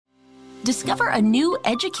Discover a new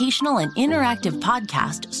educational and interactive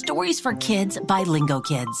podcast, Stories for Kids by Lingo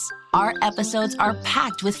Kids. Our episodes are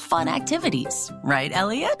packed with fun activities. Right,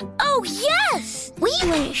 Elliot? Oh, yes! We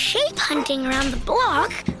went shape hunting around the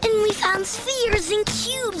block, and we found spheres and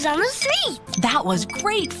cubes on the street. That was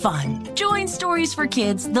great fun. Join Stories for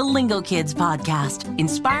Kids, the Lingo Kids podcast,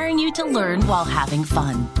 inspiring you to learn while having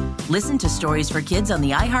fun. Listen to Stories for Kids on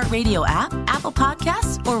the iHeartRadio app, Apple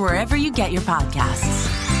Podcasts, or wherever you get your podcasts.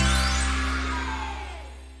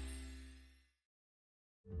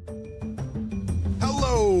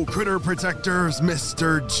 Hello, Critter Protectors.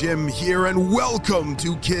 Mr. Jim here, and welcome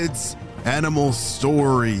to Kids Animal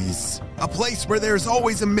Stories, a place where there's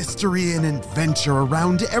always a mystery and adventure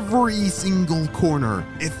around every single corner.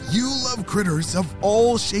 If you love critters of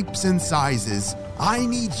all shapes and sizes, I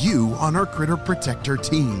need you on our Critter Protector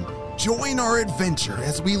team. Join our adventure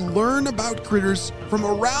as we learn about critters from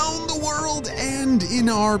around the world and in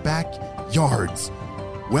our backyards.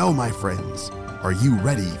 Well, my friends, are you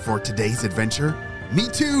ready for today's adventure? Me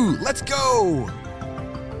too! Let's go!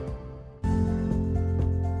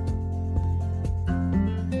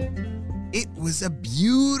 It was a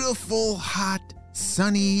beautiful, hot,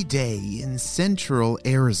 sunny day in central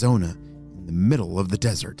Arizona, in the middle of the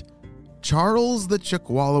desert. Charles the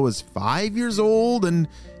Chuckwalla was 5 years old, and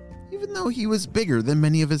even though he was bigger than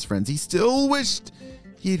many of his friends, he still wished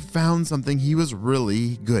he had found something he was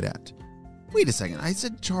really good at. Wait a second, I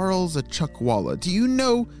said Charles a Chuckwalla. Do you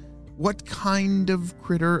know what kind of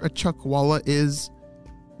critter a Chuckwalla is?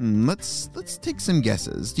 Let's take some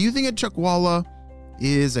guesses. Do you think a Chuckwalla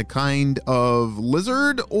is a kind of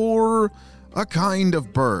lizard or a kind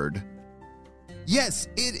of bird? Yes,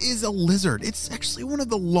 it is a lizard. It's actually one of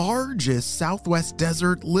the largest Southwest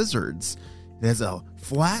desert lizards. It has a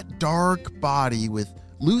flat, dark body with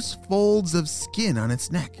loose folds of skin on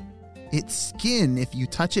its neck. Its skin, if you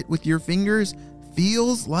touch it with your fingers,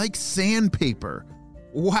 feels like sandpaper.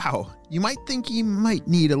 Wow, you might think he might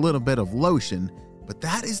need a little bit of lotion, but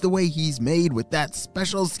that is the way he's made with that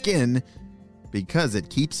special skin because it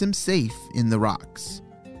keeps him safe in the rocks.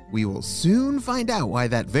 We will soon find out why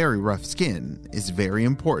that very rough skin is very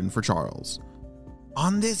important for Charles.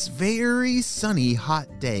 On this very sunny,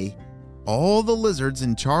 hot day, all the lizards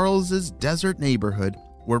in Charles's desert neighborhood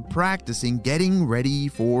were practicing getting ready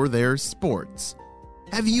for their sports.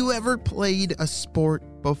 Have you ever played a sport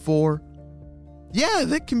before? Yeah,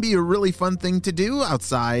 that can be a really fun thing to do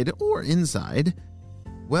outside or inside.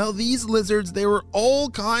 Well, these lizards, there were all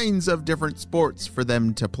kinds of different sports for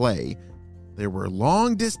them to play. There were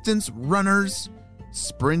long-distance runners,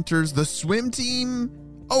 sprinters, the swim team,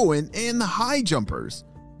 and the high jumpers.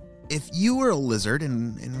 If you were a lizard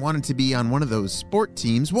and wanted to be on one of those sport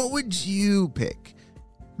teams, what would you pick?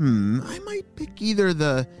 I might pick either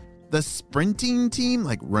the sprinting team,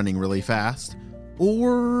 like running really fast,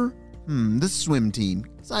 or the swim team,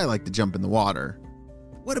 because I like to jump in the water.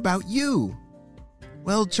 What about you?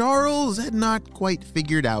 Well, Charles had not quite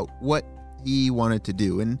figured out what he wanted to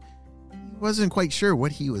do, and he wasn't quite sure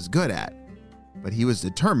what he was good at, but he was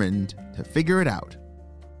determined to figure it out.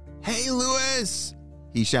 Hey, Louis!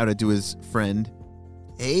 He shouted to his friend.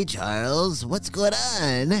 Hey, Charles, what's going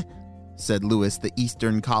on? Said Louis, the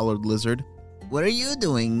eastern collared lizard. What are you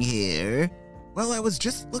doing here? Well, I was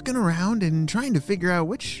just looking around and trying to figure out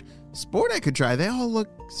which sport I could try. They all look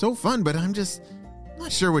so fun, but I'm just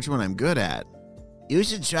not sure which one I'm good at. You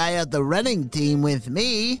should try out the running team with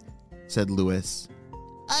me, said Louis.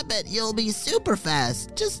 I bet you'll be super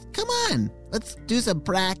fast. Just come on. Let's do some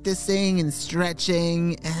practicing and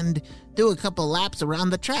stretching and do a couple laps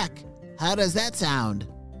around the track. How does that sound?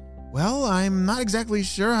 Well, I'm not exactly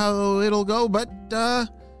sure how it'll go, but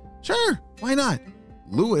sure, why not?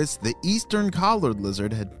 Louis, the eastern collared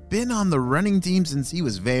lizard, had been on the running team since he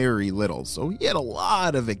was very little, so he had a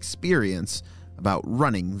lot of experience about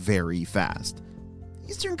running very fast.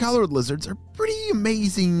 Eastern collared lizards are pretty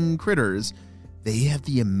amazing critters. They have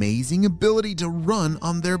the amazing ability to run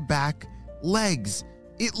on their back legs.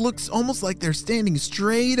 It looks almost like they're standing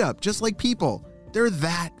straight up, just like people. They're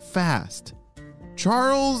that fast.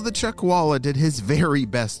 Charles the Chuckwalla did his very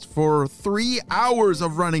best for 3 hours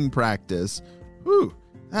of running practice. Whew,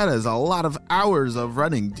 that is a lot of hours of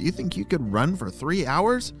running. Do you think you could run for 3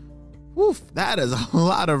 hours? Woof, that is a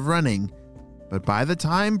lot of running. But by the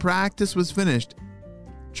time practice was finished,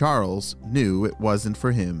 Charles knew it wasn't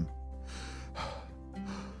for him.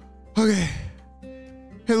 Okay.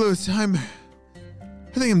 Hey, Louis, I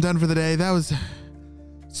think I'm done for the day. That was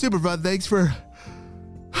super fun. Thanks for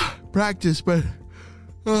practice, but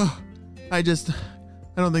I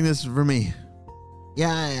don't think this is for me.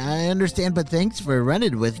 Yeah, I understand, but thanks for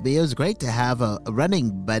running with me. It was great to have a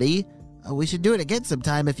running buddy. We should do it again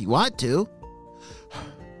sometime if you want to.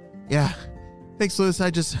 Yeah. Thanks, Lewis.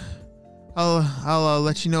 I'll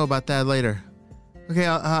let you know about that later. Okay,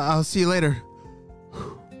 I'll see you later.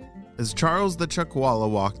 As Charles the Chuckwalla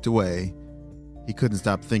walked away, he couldn't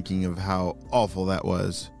stop thinking of how awful that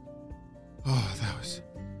was. Oh,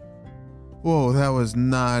 that was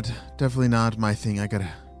definitely not my thing. I gotta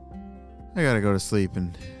go to sleep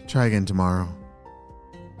and try again tomorrow.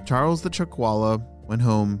 Charles the Chuckwalla went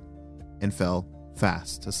home and fell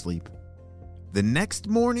fast asleep. The next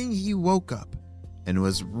morning he woke up and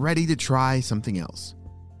was ready to try something else.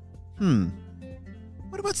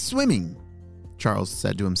 What about swimming? Charles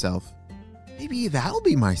said to himself. Maybe that'll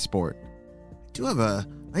be my sport. I do have a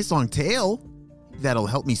nice long tail. That'll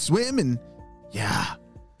help me swim, and yeah,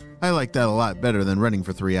 I like that a lot better than running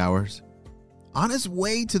for 3 hours. On his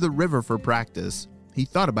way to the river for practice, he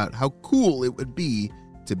thought about how cool it would be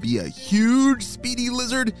to be a huge speedy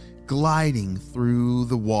lizard gliding through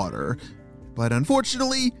the water. But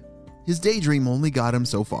unfortunately, his daydream only got him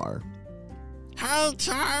so far. Hey,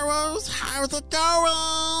 Charles, how's it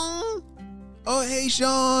going? Oh, hey,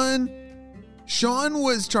 Sean. Sean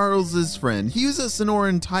was Charles's friend. He was a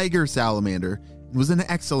Sonoran tiger salamander and was an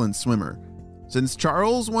excellent swimmer. Since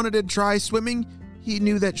Charles wanted to try swimming, he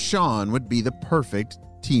knew that Sean would be the perfect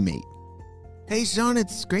teammate. Hey, Sean,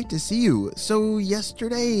 it's great to see you. So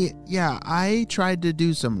yesterday, I tried to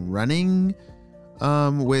do some running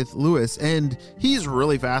with Lewis, and he's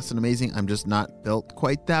really fast and amazing. I'm just not built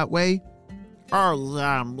quite that way. Oh,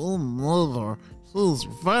 yeah, me neither. He's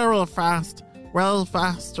very fast, way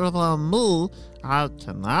faster than me. I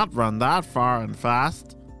cannot run that far and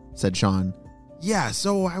fast, said Sean. Yeah,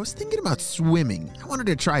 so I was thinking about swimming. I wanted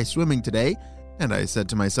to try swimming today, and I said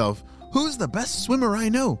to myself, who's the best swimmer I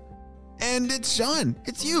know? And it's Sean.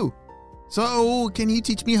 It's you. So, can you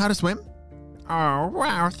teach me how to swim? Oh,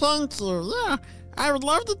 wow, thank you. Yeah, I would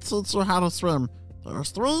love to teach you how to swim.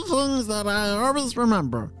 There's 3 things that I always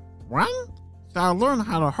remember. 1, you gotta learn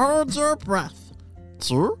how to hold your breath.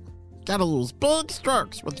 2, you gotta use big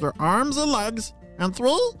strokes with your arms and legs. And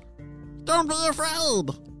 3, don't be afraid.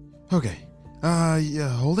 Okay.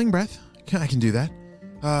 Holding breath. I can do that.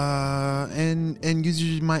 And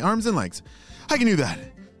use my arms and legs. I can do that.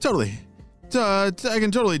 Totally. I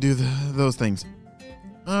can totally do those things.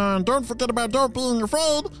 And don't forget about don't being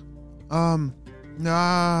afraid.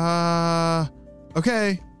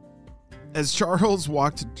 Okay. As Charles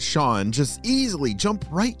watched Sean just easily jump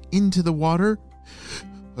right into the water,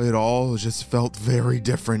 it all just felt very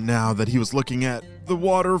different now that he was looking at the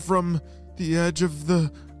water from the edge of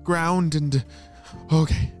the ground and,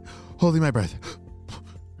 okay, holding my breath,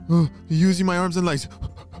 using my arms and legs.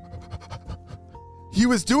 He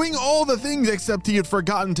was doing all the things except he had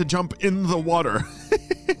forgotten to jump in the water.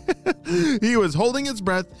 He was holding his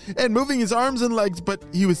breath and moving his arms and legs, but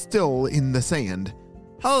he was still in the sand.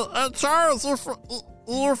 Hey, Charles, you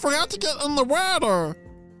forgot to get in the water.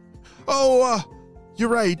 Oh, you're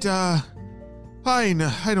right. I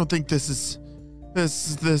don't think this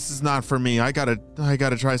is not for me. I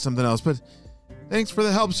gotta try something else. But thanks for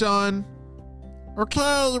the help, Sean.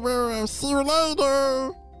 Okay, we'll see you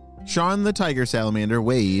later. Sean the tiger salamander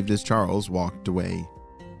waved as Charles walked away.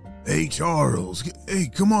 Hey, Charles. Hey,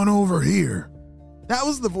 come on over here. That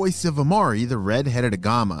was the voice of Amari, the red-headed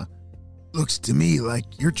agama. Looks to me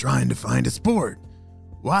like you're trying to find a sport.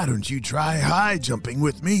 Why don't you try high jumping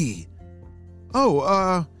with me?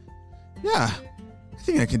 Oh, yeah. I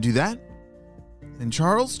think I can do that. And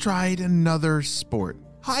Charles tried another sport,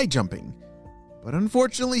 high jumping. But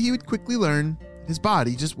unfortunately, he would quickly learn his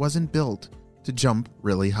body just wasn't built to jump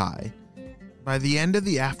really high. By the end of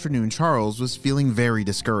the afternoon, Charles was feeling very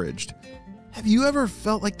discouraged. Have you ever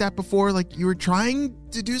felt like that before? Like you were trying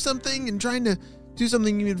to do something and trying to do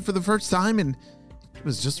something for the first time and it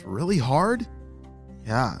was just really hard?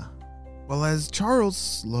 Yeah. Well, as Charles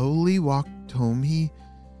slowly walked home, he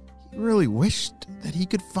really wished that he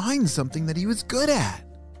could find something that he was good at.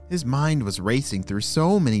 His mind was racing through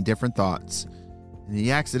so many different thoughts, and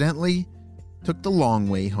he accidentally took the long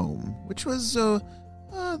way home, which was the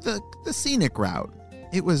scenic route.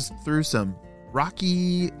 It was through some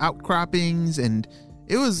rocky outcroppings, and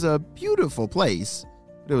it was a beautiful place,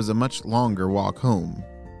 but it was a much longer walk home.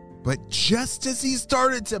 But just as he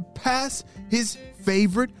started to pass his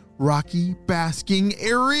favorite rocky basking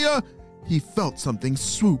area, he felt something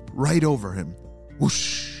swoop right over him.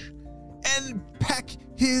 Whoosh! And peck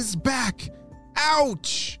his back.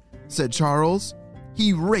 Ouch! Said Charles.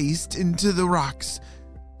 He raced into the rocks.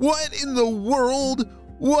 What in the world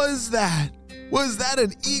was that? Was that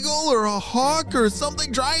an eagle or a hawk or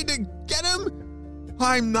something trying to get him?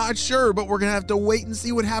 I'm not sure, but we're going to have to wait and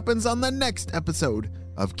see what happens on the next episode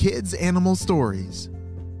of Kids Animal Stories.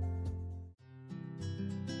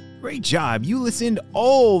 Great job. You listened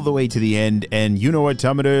all the way to the end, and you know what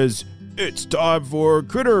time it is. It's time for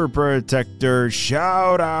Critter Protector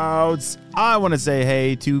shout-outs. I want to say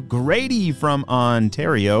hey to Grady from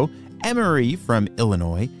Ontario, Emery from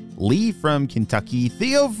Illinois, Lee from Kentucky,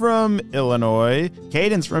 Theo from Illinois,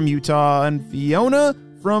 Cadence from Utah, and Fiona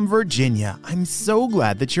from Virginia. I'm so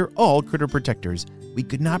glad that you're all critter protectors. We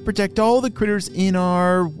could not protect all the critters in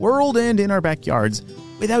our world and in our backyards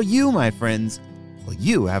without you, my friends. Well,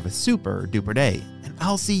 you have a super duper day, and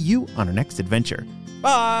I'll see you on our next adventure.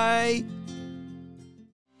 Bye!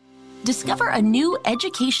 Discover a new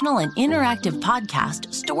educational and interactive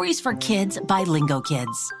podcast, Stories for Kids by Lingo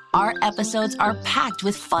Kids. Our episodes are packed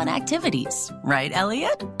with fun activities. Right,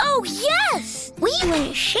 Elliot? Oh, yes! We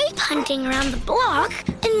went shape hunting around the block,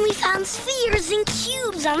 and we found spheres and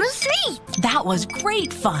cubes on the street. That was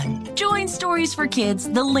great fun. Join Stories for Kids,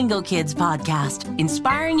 the Lingo Kids podcast,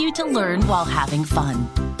 inspiring you to learn while having fun.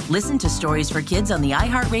 Listen to Stories for Kids on the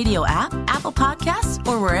iHeartRadio app, Apple Podcasts,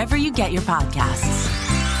 or wherever you get your podcasts.